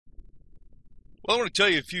Well, I want to tell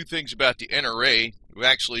you a few things about the NRA. It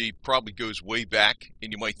actually probably goes way back,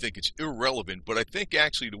 and you might think it's irrelevant, but I think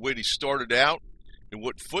actually the way they started out and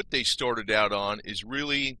what foot they started out on is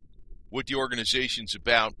really what the organization's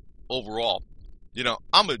about overall. You know,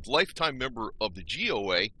 I'm a lifetime member of the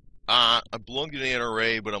GOA. I belong to the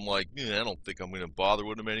NRA, but I'm like, I don't think I'm going to bother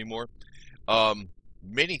with them anymore.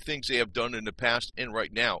 Many things they have done in the past and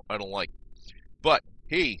right now I don't like. But,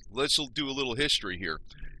 hey, let's do a little history here.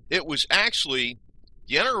 It was actually,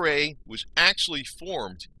 the NRA was actually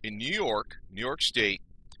formed in New York State.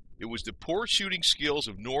 It was the poor shooting skills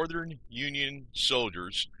of Northern Union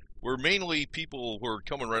soldiers, were mainly people who were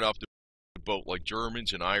coming right off the boat, like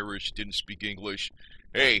Germans and Irish, didn't speak English.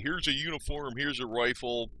 Hey, here's a uniform, here's a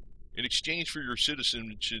rifle. In exchange for your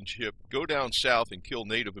citizenship, go down south and kill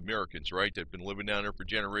Native Americans, right? They've been living down there for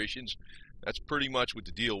generations. That's pretty much what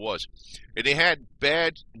the deal was. And they had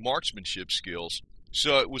bad marksmanship skills.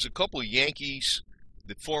 So it was a couple of Yankees,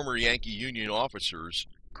 the former Yankee Union officers,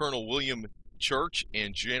 Colonel William Church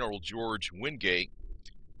and General George Wingate,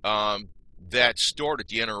 that started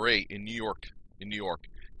the NRA in New York.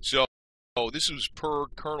 So this was per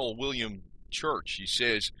Colonel William Church. He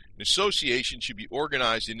says an association should be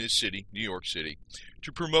organized in this city, New York City,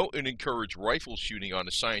 to promote and encourage rifle shooting on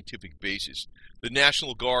a scientific basis. The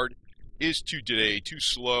National Guard is today too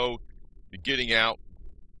slow in getting out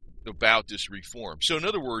about this reform. So in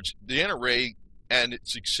other words, the NRA and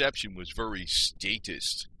its exception was very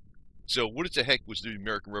statist. So what the heck was the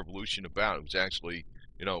American Revolution about? It was actually,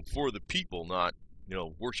 for the people, not,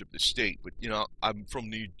 worship the state. But, I'm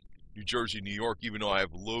from New Jersey, New York, even though I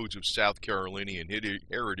have loads of South Carolinian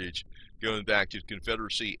heritage going back to the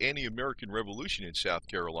Confederacy and the American Revolution in South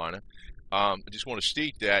Carolina. I just want to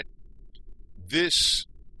state that this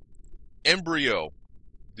embryo,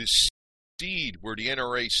 this seed where the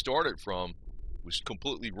NRA started from, was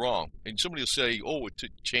completely wrong. And somebody will say, oh, it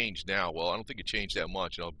changed now. Well, I don't think it changed that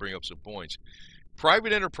much, and I'll bring up some points.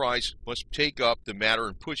 Private enterprise must take up the matter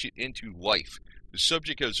and push it into life. The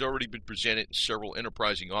subject has already been presented to several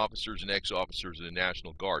enterprising officers and ex-officers of the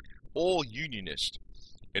National Guard, all unionists,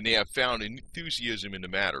 and they have found enthusiasm in the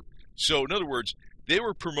matter. So, in other words, they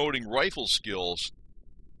were promoting rifle skills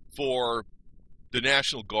for the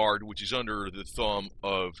National Guard, which is under the thumb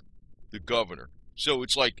of the governor. So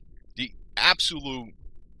it's like the absolute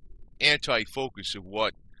anti-focus of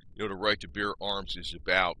what the right to bear arms is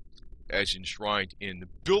about, as enshrined in the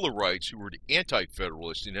Bill of Rights, who were the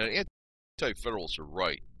anti-federalists. And the anti-federalists are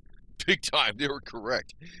right, big time. They were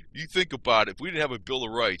correct. You think about it. If we didn't have a Bill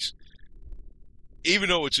of Rights, even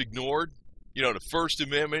though it's ignored, the First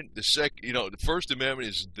Amendment, the First Amendment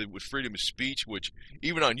is with freedom of speech, which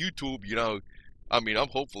even on YouTube,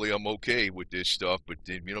 hopefully I'm okay with this stuff, but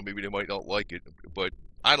maybe they might not like it, but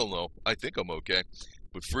I don't know. I think I'm okay.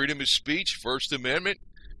 But freedom of speech, First Amendment,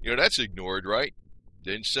 that's ignored, right?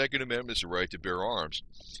 Then Second Amendment is the right to bear arms.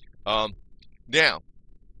 Now,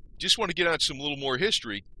 just want to get on some little more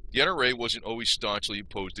history. The NRA wasn't always staunchly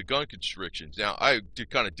opposed to gun restrictions. Now, I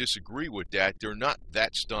kind of disagree with that. They're not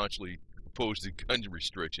that staunchly opposed to gun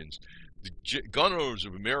restrictions. The Gun Owners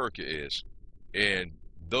of America is, and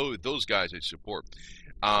those guys I support.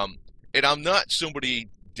 And I'm not somebody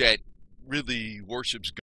that really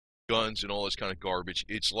worships guns and all this kind of garbage.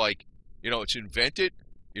 It's like, it's invented,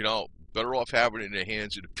 better off having it in the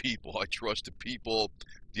hands of the people. I trust the people,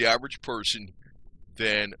 the average person,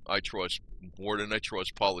 more than I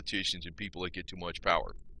trust politicians and people that get too much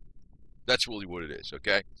power. That's really what it is,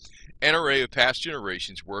 okay? NRA of past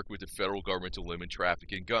generations worked with the federal government to limit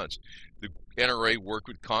trafficking in guns. The NRA worked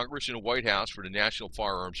with Congress and the White House for the National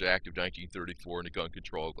Firearms Act of 1934 and the Gun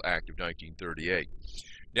Control Act of 1938.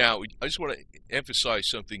 Now, I just want to emphasize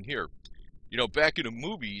something here. Back in the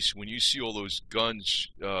movies, when you see all those guns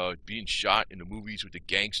being shot in the movies with the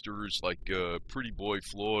gangsters like Pretty Boy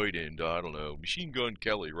Floyd and, Machine Gun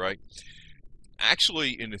Kelly, right?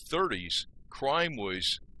 Actually, in the 30s, crime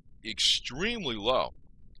was extremely low.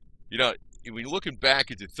 When you're looking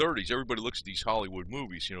back at the 30s, everybody looks at these Hollywood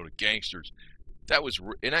movies, the gangsters.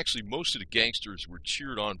 And actually most of the gangsters were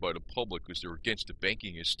cheered on by the public because they were against the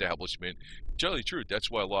banking establishment. To tell you the truth,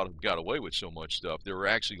 that's why a lot of them got away with so much stuff. They were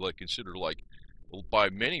actually considered by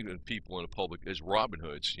many people in the public as Robin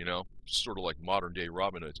Hoods, sort of like modern day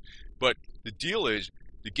Robin Hoods. But the deal is,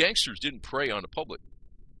 the gangsters didn't prey on the public.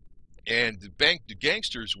 And the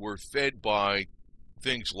gangsters were fed by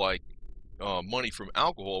things like money from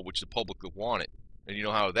alcohol, which the public wanted. And you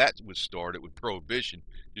know how that was started with Prohibition.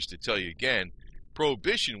 Just to tell you again,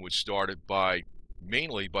 Prohibition was started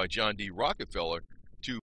mainly by John D. Rockefeller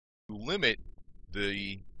to limit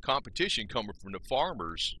the competition coming from the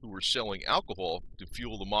farmers who were selling alcohol to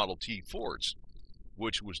fuel the Model T Fords.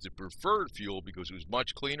 which was the preferred fuel because it was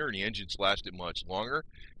much cleaner and the engines lasted much longer.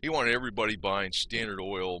 He wanted everybody buying Standard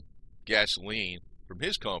Oil gasoline from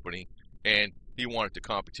his company, and he wanted the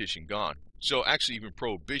competition gone. So actually even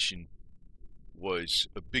Prohibition was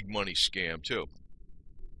a big money scam too.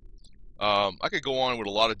 I could go on with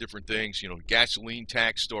a lot of different things. You know, gasoline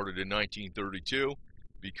tax started in 1932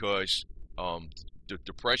 because the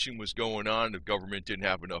Depression was going on. The government didn't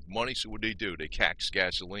have enough money, so what did they do? They taxed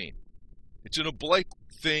gasoline. It's an oblique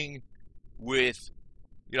thing with,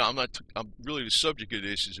 you know, I'm really, the subject of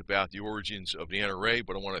this is about the origins of the NRA,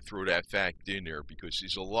 but I want to throw that fact in there because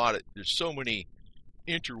there's so many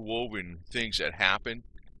interwoven things that happen.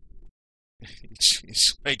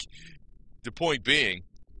 It's like, the point being,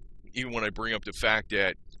 even when I bring up the fact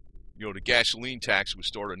that, you know, the gasoline tax was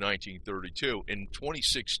started in 1932, and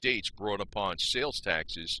 26 states brought upon sales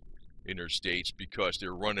taxes in their states because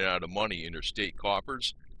they're running out of money in their state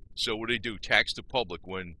coffers. So what do? Tax the public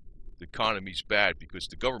when the economy's bad because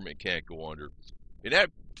the government can't go under. And that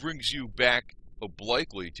brings you back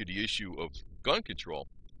obliquely to the issue of gun control.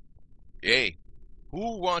 A,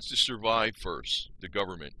 who wants to survive first? The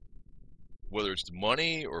government. Whether it's the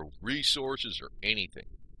money or resources or anything.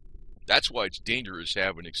 That's why it's dangerous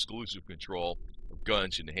having exclusive control of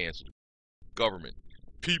guns in the hands of the government.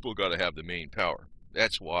 People got to have the main power.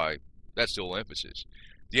 That's why, that's the whole emphasis.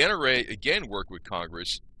 The NRA again worked with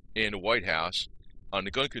Congress and the White House on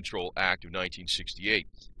the Gun Control Act of 1968,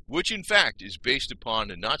 which in fact is based upon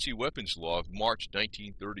the Nazi weapons law of March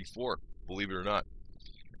 1934, believe it or not.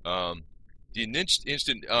 The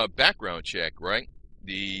instant background check, right?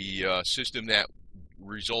 The system that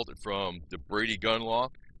resulted from the Brady gun law,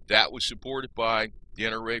 that was supported by the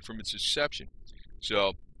NRA from its inception.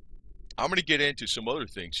 So I'm going to get into some other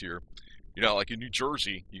things here. You know, like in New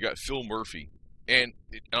Jersey, you got Phil Murphy. And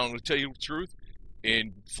I'm going to tell you the truth.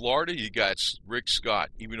 In Florida, you got Rick Scott.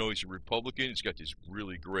 Even though he's a Republican, he's got this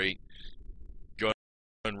really great gun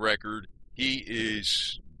record. He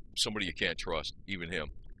is somebody you can't trust, even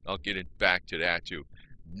him. I'll get back to that too.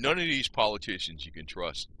 None of these politicians you can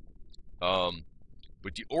trust.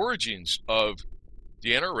 But the origins of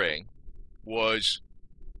the NRA was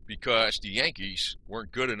because the Yankees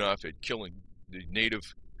weren't good enough at killing the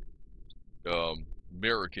Native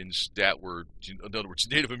Americans that were, in other words,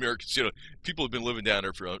 Native Americans, you know, people have been living down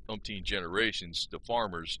there for umpteen generations, the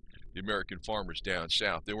farmers, the American farmers down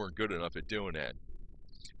south, they weren't good enough at doing that.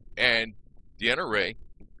 And the NRA,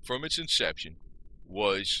 from its inception,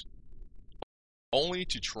 was only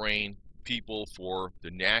to train people for the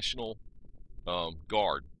National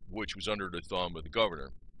Guard, which was under the thumb of the governor.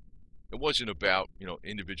 It wasn't about, you know,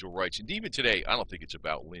 individual rights. And even today, I don't think it's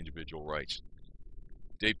about individual rights.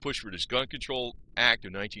 They pushed for this Gun Control Act of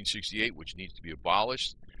 1968, which needs to be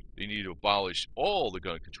abolished. They need to abolish all the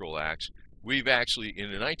gun control acts. We've actually,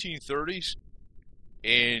 in the 1930s,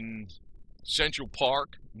 in Central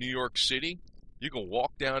Park, New York City, you can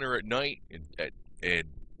walk down there at night and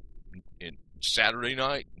Saturday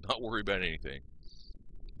night, not worry about anything.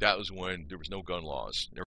 That was when there was no gun laws.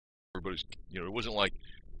 Everybody's, you know, it wasn't like,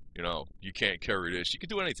 you know, you can't carry this. You could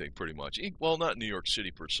do anything pretty much. Well, not in New York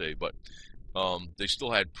City per se, but they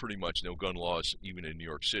still had pretty much no gun laws even in New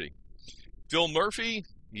York City. Phil Murphy,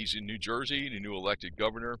 he's in New Jersey, the new elected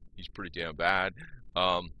governor. He's pretty damn bad.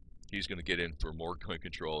 He's going to get in for more gun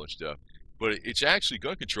control and stuff. But it's actually,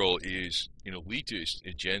 gun control is an elitist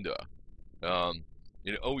agenda.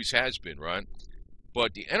 It always has been, right?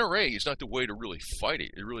 But the NRA is not the way to really fight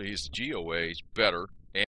it. It really is the GOA is better.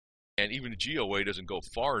 And even the GOA doesn't go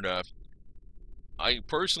far enough. I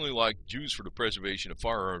personally like Jews for the Preservation of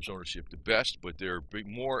Firearms Ownership the best, but they're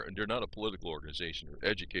not a political organization or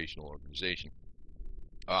educational organization.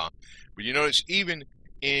 But you notice even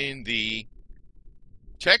in the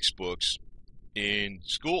textbooks in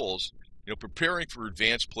schools, you know, preparing for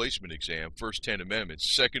advanced placement exam, first 10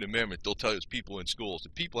 amendments, second amendment, they'll tell us people in schools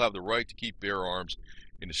that people have the right to keep bear arms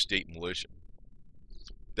in the state militia.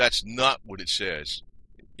 That's not what it says.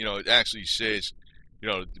 You know, it actually says, you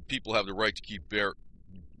know, the people have the right to keep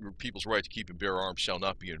people's right to keep and bear arms shall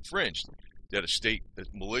not be infringed. That a state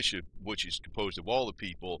militia, which is composed of all the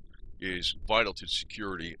people, is vital to the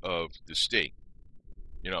security of the state.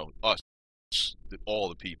 You know, us, all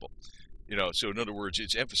the people. You know, so in other words,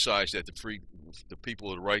 it's emphasized that the people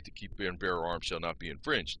have the right to keep and bear arms shall not be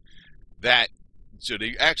infringed. So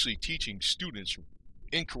they're actually teaching students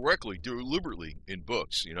incorrectly, deliberately in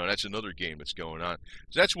books. You know, that's another game that's going on.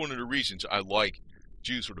 So that's one of the reasons I like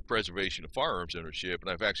Jews for the Preservation of Firearms Ownership, and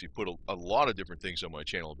I've actually put a lot of different things on my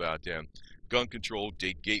channel about them. Gun control,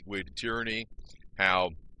 gateway to tyranny,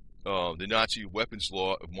 how the Nazi weapons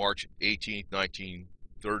law of March 18,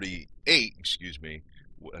 1938, excuse me,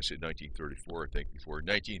 I said 1934, I think before,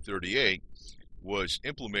 1938 was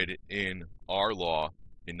implemented in our law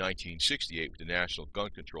in 1968 with the National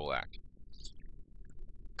Gun Control Act.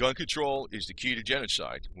 Gun control is the key to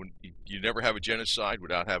genocide. When you never have a genocide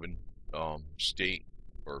without having state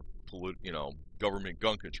or government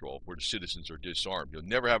gun control, where the citizens are disarmed. You'll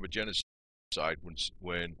never have a genocide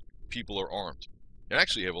when people are armed. And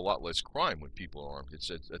actually, you have a lot less crime when people are armed. That's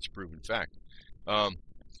a proven fact.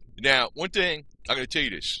 Now, one thing I'm going to tell you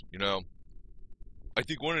this. I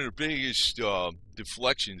think one of the biggest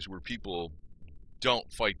deflections where people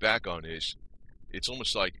don't fight back on is, it's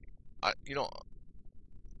almost like, I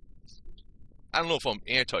don't know if I'm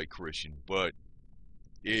anti-Christian, but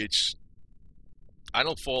I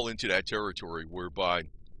don't fall into that territory whereby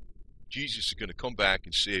Jesus is going to come back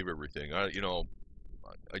and save everything. I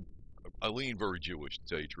lean very Jewish, to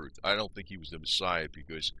tell you the truth. I don't think he was the Messiah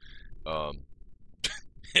because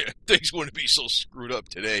things wouldn't be so screwed up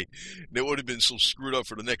today. They would have been so screwed up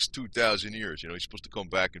for the next 2,000 years. He's supposed to come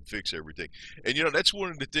back and fix everything. And, that's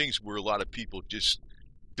one of the things where a lot of people just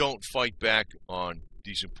don't fight back on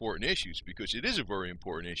these important issues, because it is a very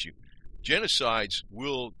important issue. Genocides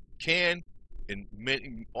can and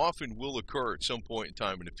often will occur at some point in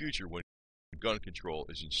time in the future when gun control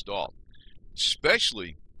is installed,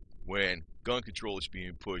 especially when gun control is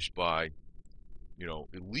being pushed by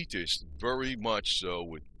elitists, very much so,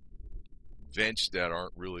 with events that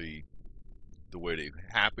aren't really the way they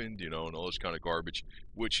happened, and all this kind of garbage,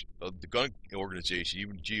 which the gun organization,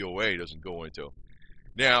 even GOA, doesn't go into.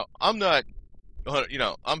 Now, I'm not,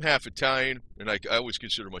 I'm half Italian, and I always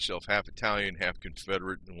consider myself half Italian, half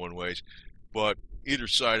Confederate in one ways, but either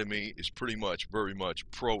side of me is pretty much, very much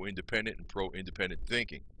pro-independent and pro-independent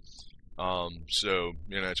thinking. So,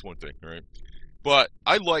 that's one thing, right? But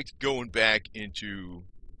I liked going back into,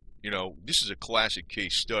 this is a classic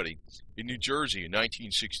case study. In New Jersey in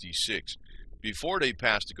 1966, before they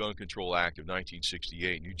passed the Gun Control Act of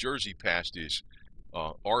 1968, New Jersey passed this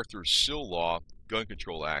Arthur Sill Law, Gun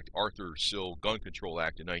Control Act, Arthur Sill Gun Control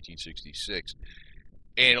Act in 1966.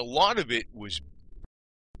 And a lot of it was,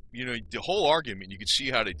 the whole argument, you could see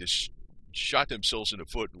how they just shot themselves in the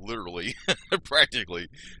foot, literally, practically,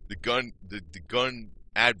 the gun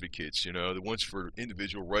advocates, the ones for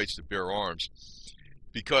individual rights to bear arms,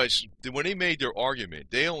 because when they made their argument,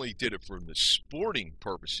 they only did it for the sporting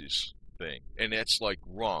purposes thing, and that's like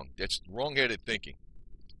wrong. That's wrong-headed thinking.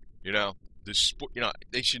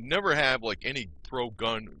 They should never have like any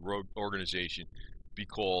pro-gun organization be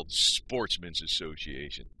called Sportsmen's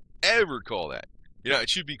Association. Ever call that? It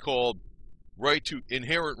should be called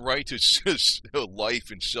Inherent Right to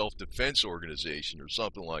Life and Self-Defense Organization or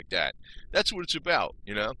something like that. That's what it's about,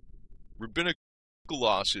 Rabbinical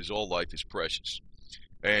law says all life is precious.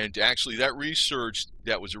 And actually, that research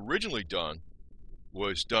that was originally done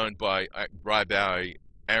was done by Rabbi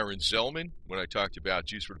Aaron Zellman, when I talked about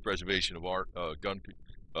Jews for the Preservation of our gun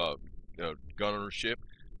ownership.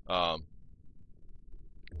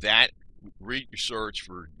 That research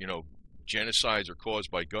for, genocides are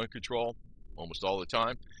caused by gun control almost all the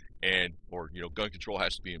time, or gun control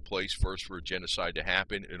has to be in place first for a genocide to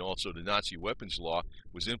happen, and also the Nazi weapons law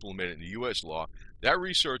was implemented in the U.S. law. That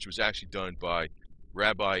research was actually done by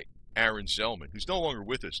Rabbi Aaron Zellman, who's no longer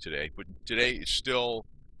with us today, but today is still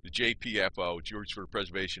the JPFO, Jews for the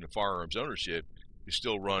Preservation of Firearms Ownership, is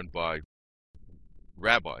still run by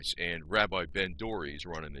rabbis, and Rabbi Ben Dori is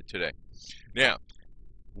running it today. Now,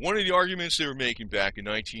 one of the arguments they were making back in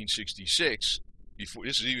 1966, before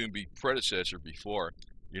this is even the predecessor before,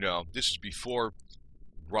 this is before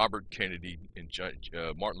Robert Kennedy and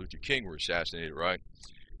Martin Luther King were assassinated, right?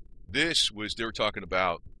 They were talking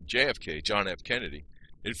about JFK, John F. Kennedy.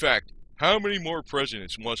 In fact, how many more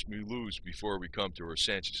presidents must we lose before we come to our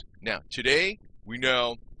senses? Now, today, we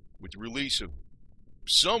know, with the release of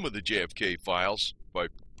some of the JFK files by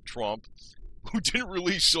Trump, who didn't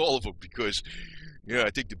release all of them because,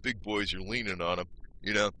 I think the big boys are leaning on them,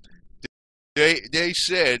 they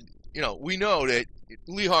said, we know that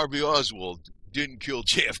Lee Harvey Oswald didn't kill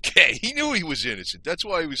JFK. He knew he was innocent. That's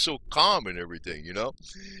why he was so calm and everything, and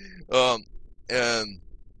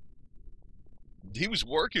he was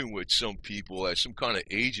working with some people as some kind of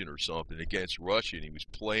agent or something against Russia, and he was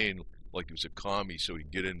playing like he was a commie so he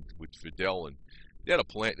could get in with Fidel, and they had a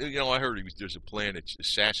plan. I heard there's a plan to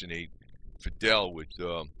assassinate Fidel with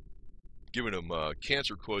giving him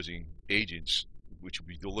cancer-causing agents, which would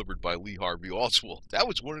be delivered by Lee Harvey Oswald. That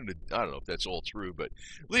was one of the, I don't know if that's all true, but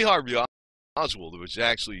Lee Harvey Oswald was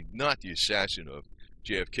actually not the assassin of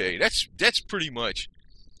JFK. That's pretty much,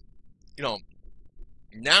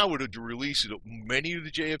 Now with the release of many of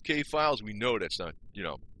the JFK files, we know that's not,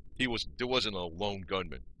 there wasn't a lone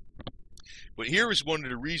gunman. But here is one of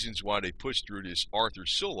the reasons why they pushed through this Arthur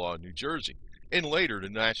Sill law in New Jersey, and later the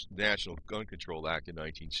National Gun Control Act in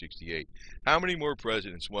 1968. How many more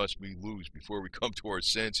presidents must we lose before we come to our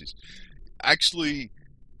senses? Actually,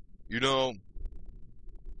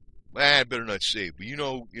 I better not say it, but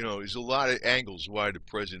there's a lot of angles why the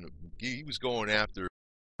president, he was going after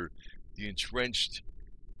the entrenched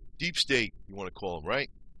deep state, you want to call them, right?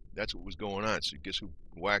 That's what was going on. So guess who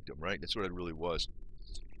whacked him, right? That's what it really was.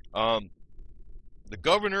 The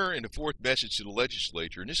governor in the fourth message to the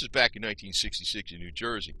legislature, and this is back in 1966 in New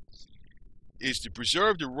Jersey, is to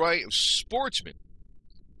preserve the right of sportsmen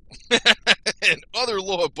and other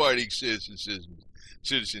law-abiding citizens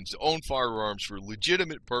to own firearms for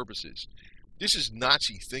legitimate purposes. This is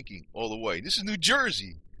Nazi thinking all the way. This is New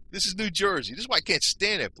Jersey. This is New Jersey. This is why I can't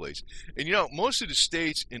stand that place. And most of the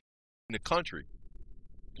states in the country,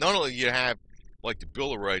 not only you have like the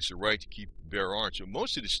Bill of Rights, the right to keep and bear arms, but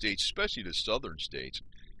most of the states, especially the southern states,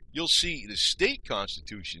 you'll see the state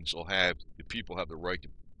constitutions will have the people have the right to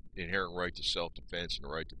inherent right to self-defense and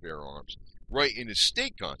the right to bear arms, right in the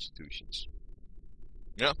state constitutions.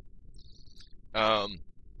 Yeah.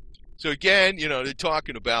 So again, they're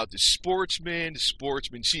talking about the sportsmen.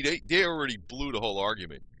 See, they already blew the whole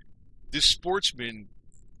argument. This sportsman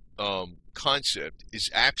concept is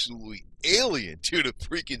absolutely alien to the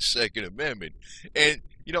freaking Second Amendment. And,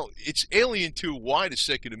 it's alien to why the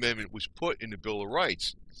Second Amendment was put in the Bill of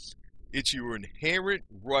Rights. It's your inherent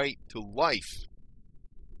right to life.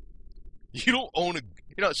 You don't own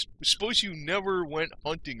suppose you never went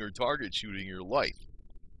hunting or target shooting in your life.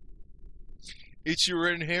 It's your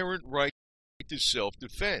inherent right to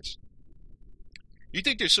self-defense. You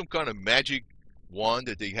think there's some kind of magic wand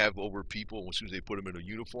that they have over people as soon as they put them in a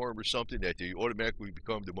uniform or something that they automatically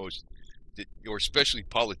become the most, or especially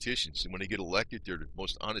politicians, and when they get elected, they're the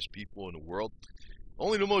most honest people in the world?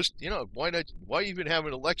 Only the most, why not? Why even have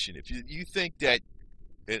an election? If you think that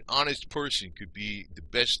an honest person could be the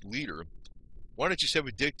best leader, why not just have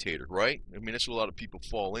a dictator, right? I mean, that's what a lot of people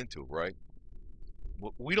fall into, right?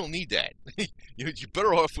 We don't need that. You're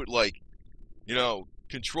better off with,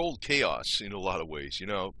 controlled chaos in a lot of ways.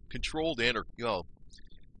 Controlled anarchy. I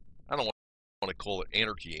don't want to call it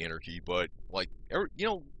anarchy, but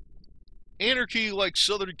anarchy like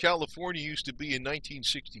Southern California used to be in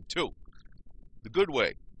 1962. The good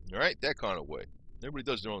way, all right? That kind of way. Everybody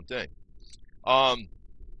does their own thing. I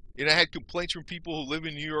had complaints from people who live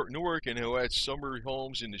in Newark, and who had summer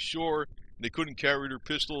homes in the shore. They couldn't carry their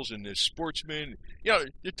pistols, and the sportsmen,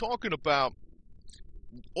 they're talking about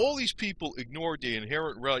all these people ignored the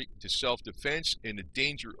inherent right to self-defense and the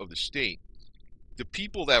danger of the state. The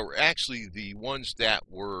people that were actually the ones that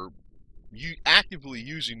were actively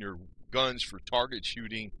using their guns for target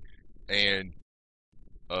shooting and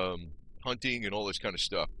hunting and all this kind of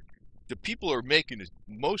stuff. The people are making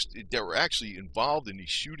most that were actually involved in these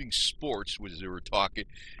shooting sports, as they were talking,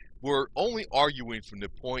 were only arguing from the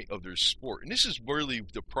point of their sport. And this is really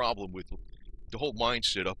the problem with the whole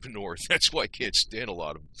mindset up in North. That's why I can't stand a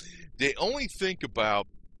lot of them. They only think about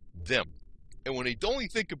them. And when they only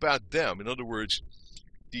think about them, in other words,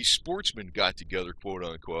 these sportsmen got together, quote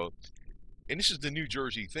unquote, and this is the New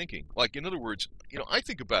Jersey thinking. In other words, I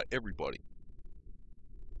think about everybody.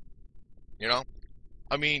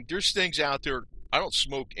 I mean, there's things out there. I don't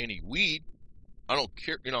smoke any weed. I don't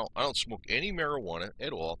care, I don't smoke any marijuana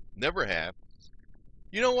at all. Never have.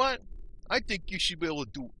 You know what? I think you should be able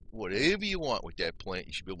to do whatever you want with that plant.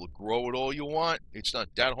 You should be able to grow it all you want. It's not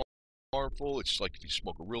that harmful. It's like if you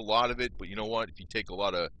smoke a real lot of it, but you know what? If you eat a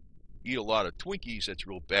lot of Twinkies, that's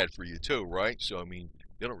real bad for you too, right? So, I mean,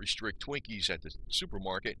 they don't restrict Twinkies at the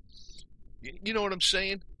supermarket. You know what I'm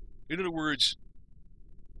saying? In other words,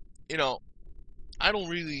 I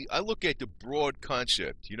look at the broad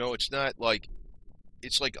concept. It's not like,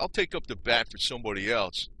 it's like I'll take up the bat for somebody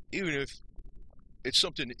else, even if it's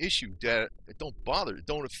something, an issue that it don't bother, it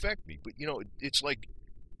don't affect me. But, it's like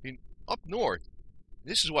up north,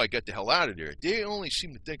 this is why I got the hell out of there. They only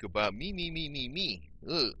seem to think about me.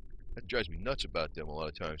 Ugh. That drives me nuts about them a lot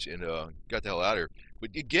of times, and got the hell out of here.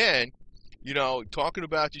 But again, talking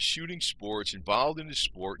about the shooting sports, involved in the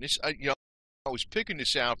sport, and this, I was picking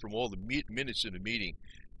this out from all the minutes of the meeting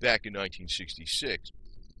back in 1966.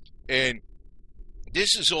 And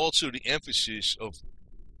this is also the emphasis of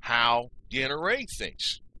how the NRA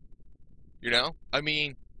thinks. I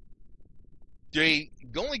mean, they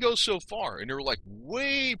only go so far, and they're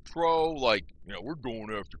way pro, we're going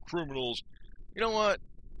after criminals. You know what?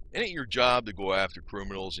 It ain't your job to go after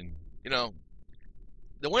criminals, and,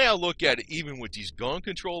 the way I look at it, even with these gun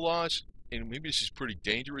control laws, and maybe this is pretty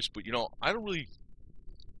dangerous, but, I don't really,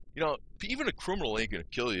 even a criminal ain't going to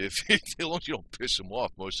kill you if as long as you don't piss them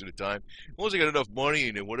off most of the time. As long as they got enough money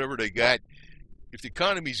and whatever they got, if the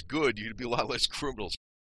economy's good, you'd be a lot less criminals.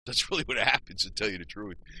 That's really what happens, to tell you the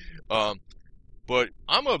truth. But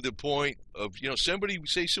I'm of the point of, somebody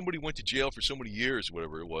went to jail for so many years,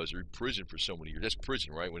 whatever it was, or in prison for so many years. That's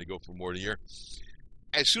prison, right? When they go for more than a year.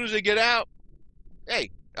 As soon as they get out,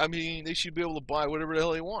 hey, they should be able to buy whatever the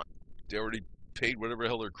hell they want. They already paid whatever the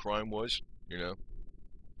hell their crime was,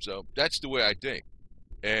 So that's the way I think.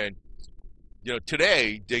 And,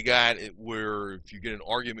 today they got it where if you get an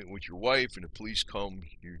argument with your wife and the police come,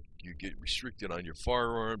 you get restricted on your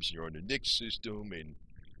firearms, you're on the NICS system, and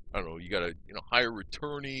I don't know, you got to, hire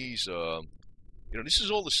attorneys. This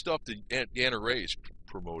is all the stuff that the NRA is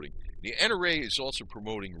promoting. The NRA is also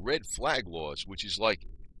promoting red flag laws, which is like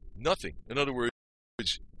nothing. In other words,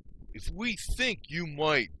 if we think you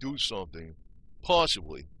might do something,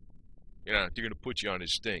 possibly, they're going to put you on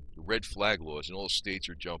this thing, the red flag laws, and all the states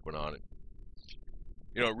are jumping on it.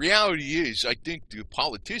 Reality is, I think the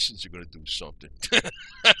politicians are going to do something.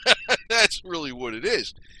 That's really what it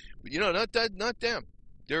is. But, not them.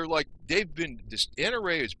 They're like, this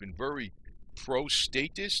NRA has been very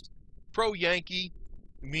pro-statist, pro-Yankee,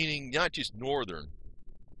 meaning not just Northern,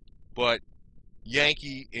 but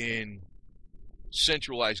Yankee in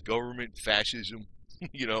centralized government, fascism,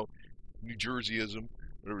 New Jerseyism,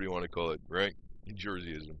 whatever you want to call it, right? New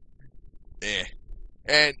Jerseyism.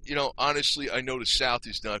 And, honestly, I know the South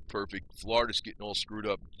is not perfect. Florida's getting all screwed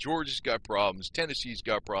up. Georgia's got problems. Tennessee's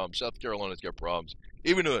got problems. South Carolina's got problems.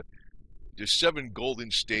 Even the 7 golden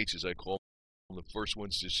states, as I call them, the first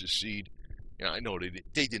ones to secede. I know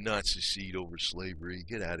they did not secede over slavery.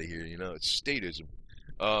 Get out of here, it's statism.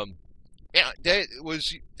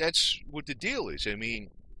 That's what the deal is.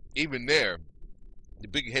 Even there, the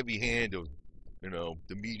big heavy hand of,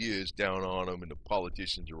 the media is down on them and the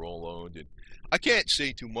politicians are all owned. And I can't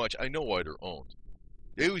say too much. I know why they're owned.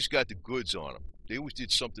 They always got the goods on them. They always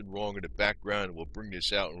did something wrong in the background and we'll bring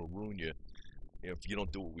this out and we'll ruin you if you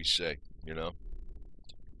don't do what we say,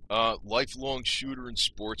 lifelong shooter and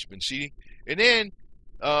sportsman. See, and then,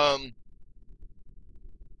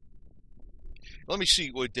 let me see,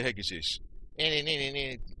 what the heck is this?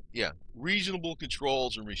 Yeah, reasonable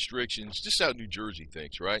controls and restrictions. This is how New Jersey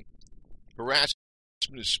thinks, right? Harassment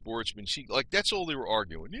of sportsmen. See, that's all they were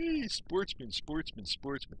arguing. Hey, sportsmen.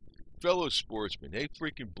 Fellow sportsmen. They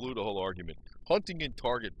freaking blew the whole argument. Hunting and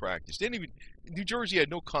target practice. New Jersey had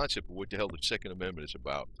no concept of what the hell the Second Amendment is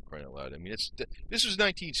about, for crying out loud. This was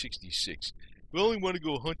 1966. We only want to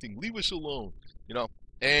go hunting. Leave us alone.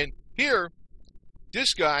 And here,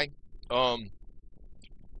 this guy,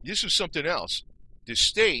 this was something else. The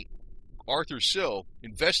state, Arthur Sill,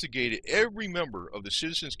 investigated every member of the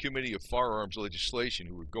Citizens Committee of Firearms Legislation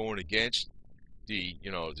who were going against the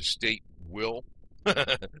state will.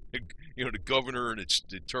 The governor and its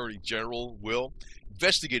attorney general will.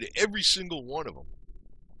 Investigated every single one of them.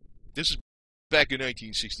 This is back in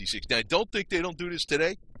 1966. Now, I don't think they don't do this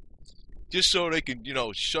today. Just so they can,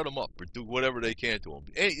 shut him up or do whatever they can to him.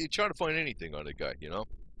 They try to find anything on the guy,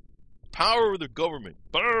 Power of the government.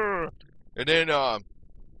 Brr! And then,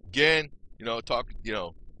 again,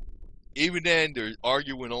 even then they're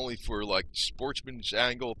arguing only for, sportsman's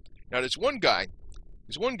angle. Now, there's one guy,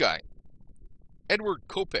 Edward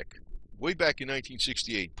Kopek, way back in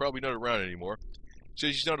 1968, probably not around anymore,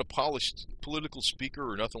 says he's not a polished political speaker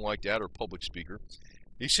or nothing like that, or public speaker.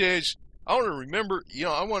 He says, I want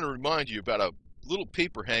to remind you about a little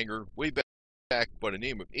paper hanger way back by the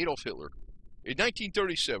name of Adolf Hitler. In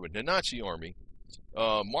 1937, the Nazi army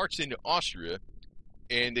marched into Austria,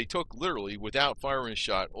 and they took, literally, without firing a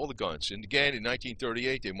shot, all the guns. And again, in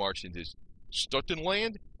 1938, they marched into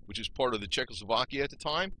Sudetenland, which is part of the Czechoslovakia at the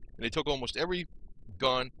time, and they took almost every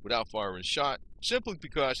gun without firing a shot, simply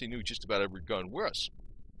because they knew just about every gun was.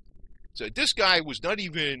 So this guy was not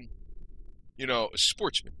even, a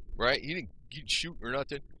sportsman, right? He didn't shoot or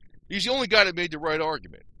nothing. He's the only guy that made the right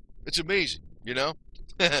argument. It's amazing,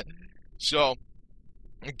 So,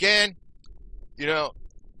 again,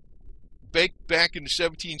 back in the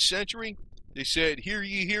 17th century, they said, hear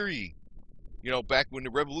ye, hear ye. Back when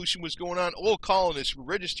the revolution was going on, all colonists were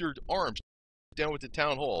registered arms down with the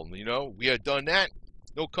town hall. We had done that,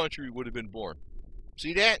 no country would have been born.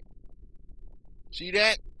 See that?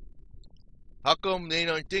 How come they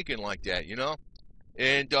aren't thinking like that,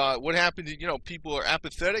 And what happened, people are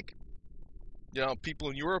apathetic. People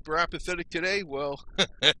in Europe are apathetic today. Well,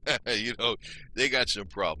 they got some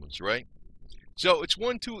problems, right? So it's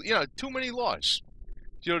too many laws.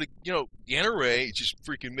 The NRA is just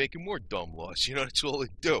freaking making more dumb laws. That's all they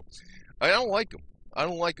do. I don't like them. I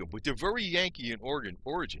don't like them, but they're very Yankee in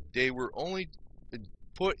origin. They were only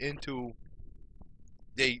put into.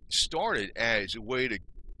 They started as a way to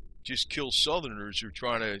just kill Southerners who are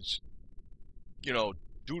trying to,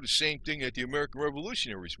 do the same thing that the American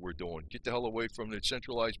revolutionaries were doing. Get the hell away from the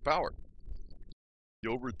centralized power, the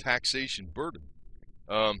over-taxation burden.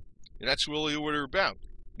 And that's really what they're about.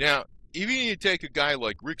 Now, even if you take a guy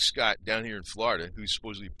like Rick Scott down here in Florida, who's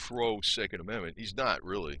supposedly pro-Second Amendment, he's not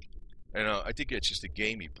really. And I think that's just a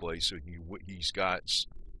game he plays, so he's got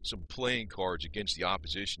some playing cards against the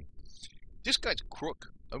opposition. This guy's a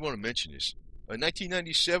crook. I want to mention this. In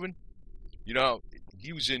 1997,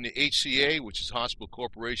 he was in the HCA, which is Hospital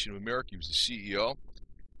Corporation of America. He was the CEO.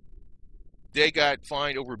 They got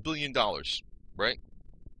fined over $1 billion, right?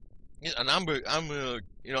 And I'm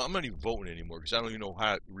not even voting anymore because I don't even know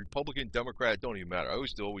how. Republican, Democrat, don't even matter. I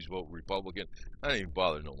used to always vote Republican. I don't even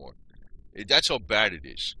bother no more. That's how bad it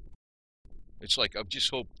is. It's like I just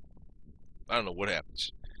hope. I don't know what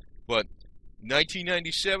happens, but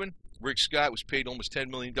 1997. Rick Scott was paid almost $10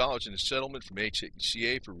 million in a settlement from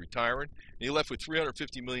HCA for retiring, and he left with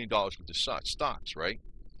 $350 million worth of stocks, right?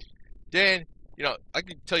 Then, I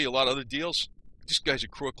can tell you a lot of other deals. This guy's a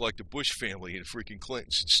crook like the Bush family and freaking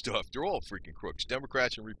Clintons and stuff. They're all freaking crooks,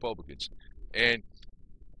 Democrats and Republicans. And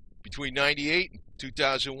between 98 and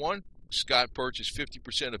 2001, Scott purchased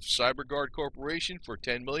 50% of CyberGuard Corporation for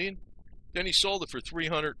 $10 million. Then he sold it for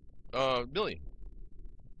 $300 million.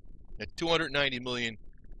 At $290 million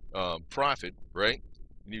profit, right?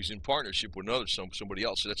 And he was in partnership with somebody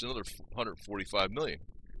else, so that's another $145 million.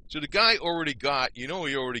 So the guy already got, he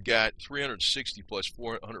already got 360 plus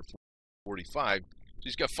 445. So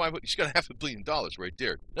he's got $500 million right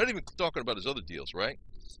there. Not even talking about his other deals, right?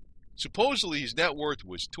 Supposedly his net worth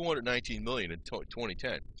was $219 million in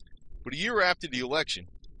 2010, but a year after the election,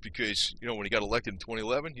 because when he got elected in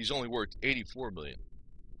 2011, he's only worth $84 million.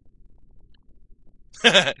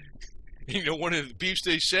 One of the beefs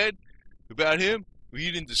they said about him, he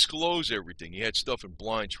didn't disclose everything. He had stuff in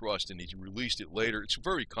blind trust, and he released it later. It's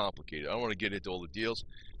very complicated. I don't want to get into all the deals,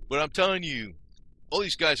 but I'm telling you, all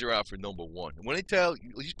these guys are out for number one. And when they tell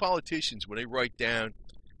these politicians, when they write down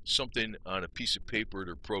something on a piece of paper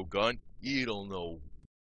they're pro-gun, you don't know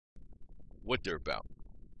what they're about,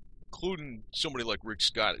 including somebody like Rick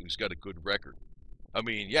Scott, who's got a good record.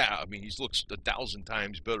 He looks 1,000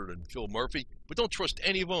 times better than Phil Murphy, but don't trust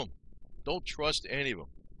any of them. Don't trust any of them.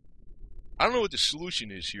 I don't know what the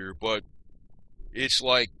solution is here, but it's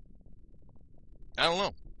like, I don't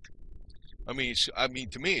know. To me,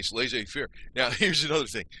 it's laissez-faire. Now, here's another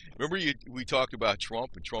thing. Remember we talked about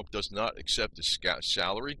Trump, and Trump does not accept his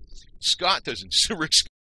salary? Rick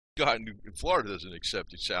Scott in Florida doesn't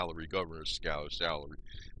accept his salary, governor's salary.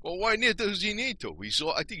 Well, why does he need to?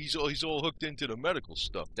 I think he's all hooked into the medical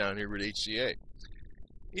stuff down here at HCA.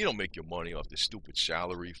 You don't make your money off the stupid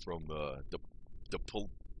salary from the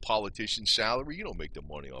politician's salary. You don't make the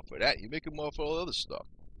money off of that. You make them off all the other stuff.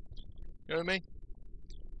 You know what I mean?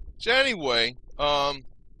 So anyway, I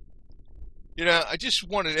just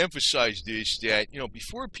wanted to emphasize this, that,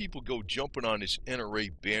 before people go jumping on this NRA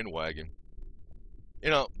bandwagon,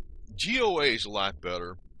 GOA is a lot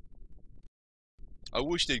better. I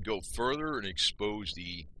wish they'd go further and expose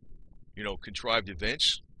the, contrived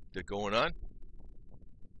events that are going on.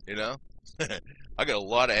 I got a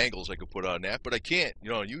lot of angles I could put on that, but I can't,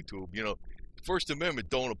 on YouTube. First Amendment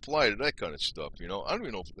don't apply to that kind of stuff, I don't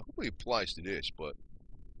even know if it really applies to this, but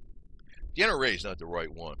the NRA is not the right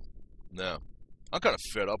one. No. I'm kind of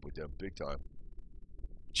fed up with them big time.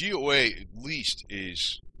 GOA, at least,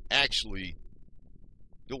 is actually,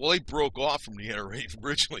 they broke off from the NRA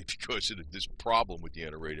originally because of this problem with the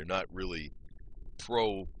NRA. They're not really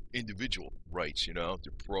pro-individual rights, They're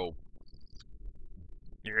pro,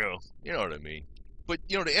 you know what I mean. But,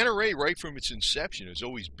 the NRA, right from its inception, has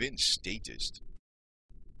always been statist.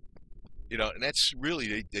 And that's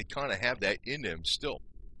really, they kind of have that in them still.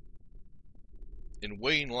 And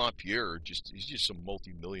Wayne LaPierre, he's just some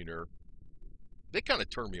multi-millionaire. They kind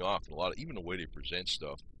of turn me off in a lot of, even the way they present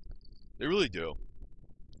stuff. They really do.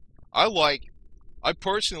 I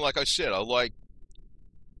personally, like I said, I like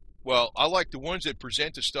the ones that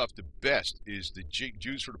present the stuff the best is the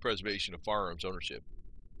Jews for the Preservation of Firearms Ownership.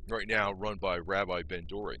 Right now, run by Rabbi Ben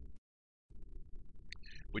Dori.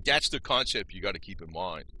 But that's the concept you got to keep in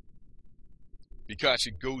mind, because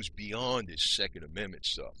it goes beyond this Second Amendment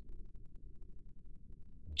stuff.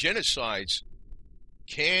 Genocides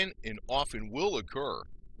can and often will occur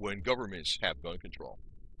when governments have gun control.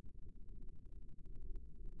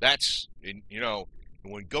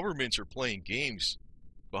 When governments are playing games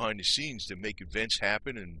behind the scenes to make events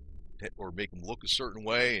happen and or make them look a certain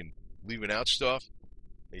way and leaving out stuff,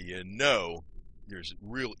 you know there's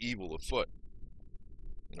real evil afoot,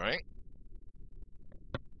 right?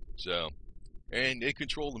 So, and they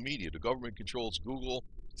control the media. The government controls Google.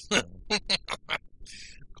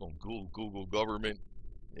 Call them Google government.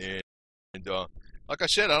 And like I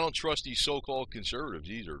said, I don't trust these so-called conservatives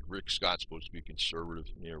either. Rick Scott's supposed to be conservative.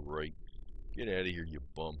 Yeah, right. Get out of here, you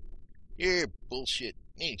bum. Yeah, bullshit.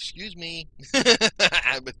 Hey, excuse me.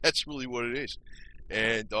 But that's really what it is.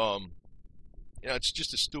 And, it's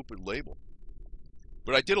just a stupid label.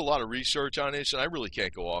 But I did a lot of research on this, and I really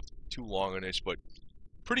can't go off too long on this, but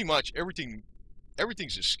pretty much everything's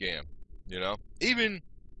a scam, you know? Even,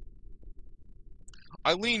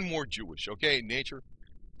 I lean more Jewish, okay, in nature.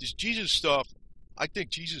 This Jesus stuff, I think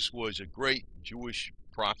Jesus was a great Jewish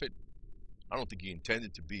prophet. I don't think he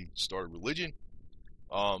intended to start a religion.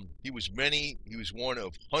 He was one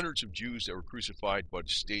of hundreds of Jews that were crucified by the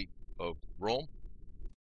state of Rome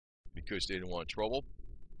because they didn't want trouble.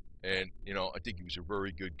 And, I think he was a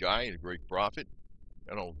very good guy and a great prophet.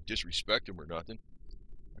 I don't disrespect him or nothing.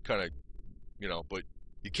 I kind of, but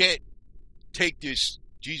you can't take this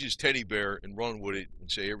Jesus teddy bear and run with it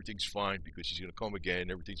and say everything's fine because he's going to come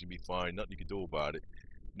again, everything's going to be fine, nothing you can do about it.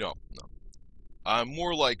 No. I'm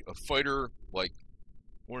more like a fighter, like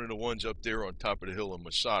one of the ones up there on top of the hill in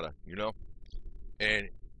Masada, And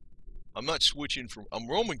I'm not switching I'm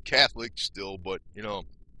Roman Catholic still, but,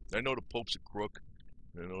 I know the Pope's a crook.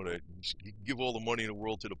 I know that he can give all the money in the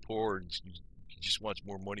world to the poor and he just wants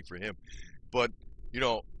more money for him. But, in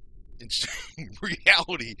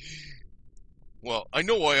reality, well, I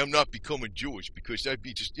know why I'm not becoming Jewish, because that'd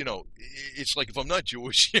be just, it's like if I'm not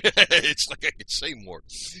Jewish, it's like I could say more,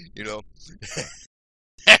 So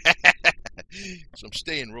I'm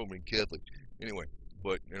staying Roman Catholic. Anyway,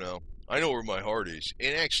 but, I know where my heart is.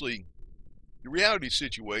 And actually, the reality of the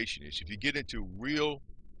situation is if you get into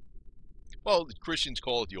the Christians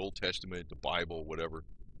call it the Old Testament, the Bible, whatever.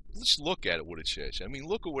 Let's look at it, what it says. I mean,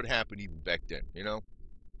 look at what happened even back then,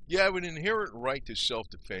 You have an inherent right to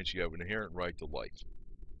self-defense. You have an inherent right to life.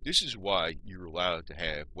 This is why you're allowed to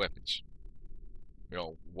have weapons.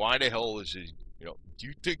 Why the hell is it, do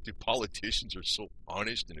you think the politicians are so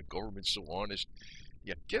honest and the government's so honest?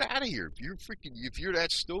 Yeah, get out of here. If you're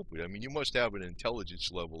that stupid, I mean, you must have an intelligence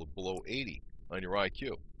level of below 80 on your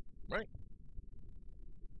IQ, right?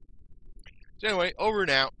 So anyway, over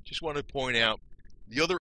and out. Just wanted to point out the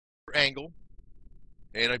other angle,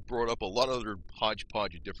 and I brought up a lot of other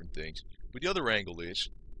hodgepodge of different things, but the other angle is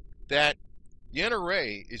that the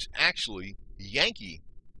NRA is actually Yankee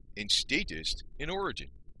and statist in origin.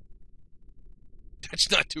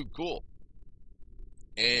 That's not too cool.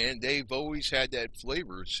 And they've always had that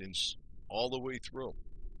flavor since all the way through.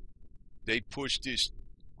 They pushed this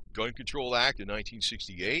Gun Control Act in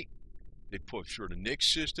 1968. They pushed for the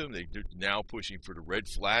NICS system. They're now pushing for the red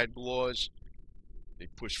flag laws. They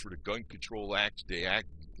pushed for the Gun Control Act, the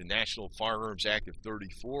National Firearms Act of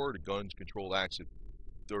 34, the Gun Control Acts of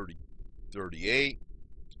 38.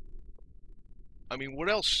 I mean, what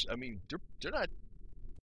else? I mean, they're not.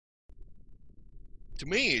 To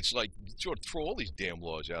me, it's like you throw all these damn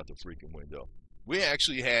laws out the freaking window. We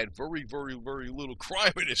actually had very, very, very little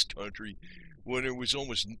crime in this country when there was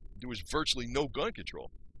virtually no gun control.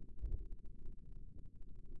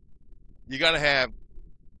 You got to have,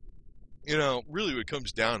 really what it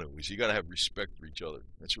comes down to is you got to have respect for each other.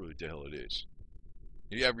 That's really what the hell it is.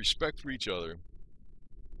 If you have respect for each other,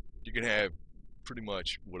 you can have pretty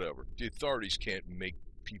much whatever. The authorities can't make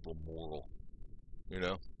people moral,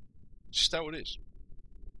 It's just how it is.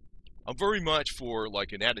 I'm very much for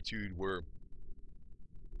like an attitude where,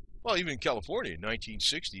 well, even in California in the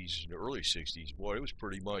 1960s, in the early 60s, boy, it was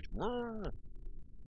pretty much,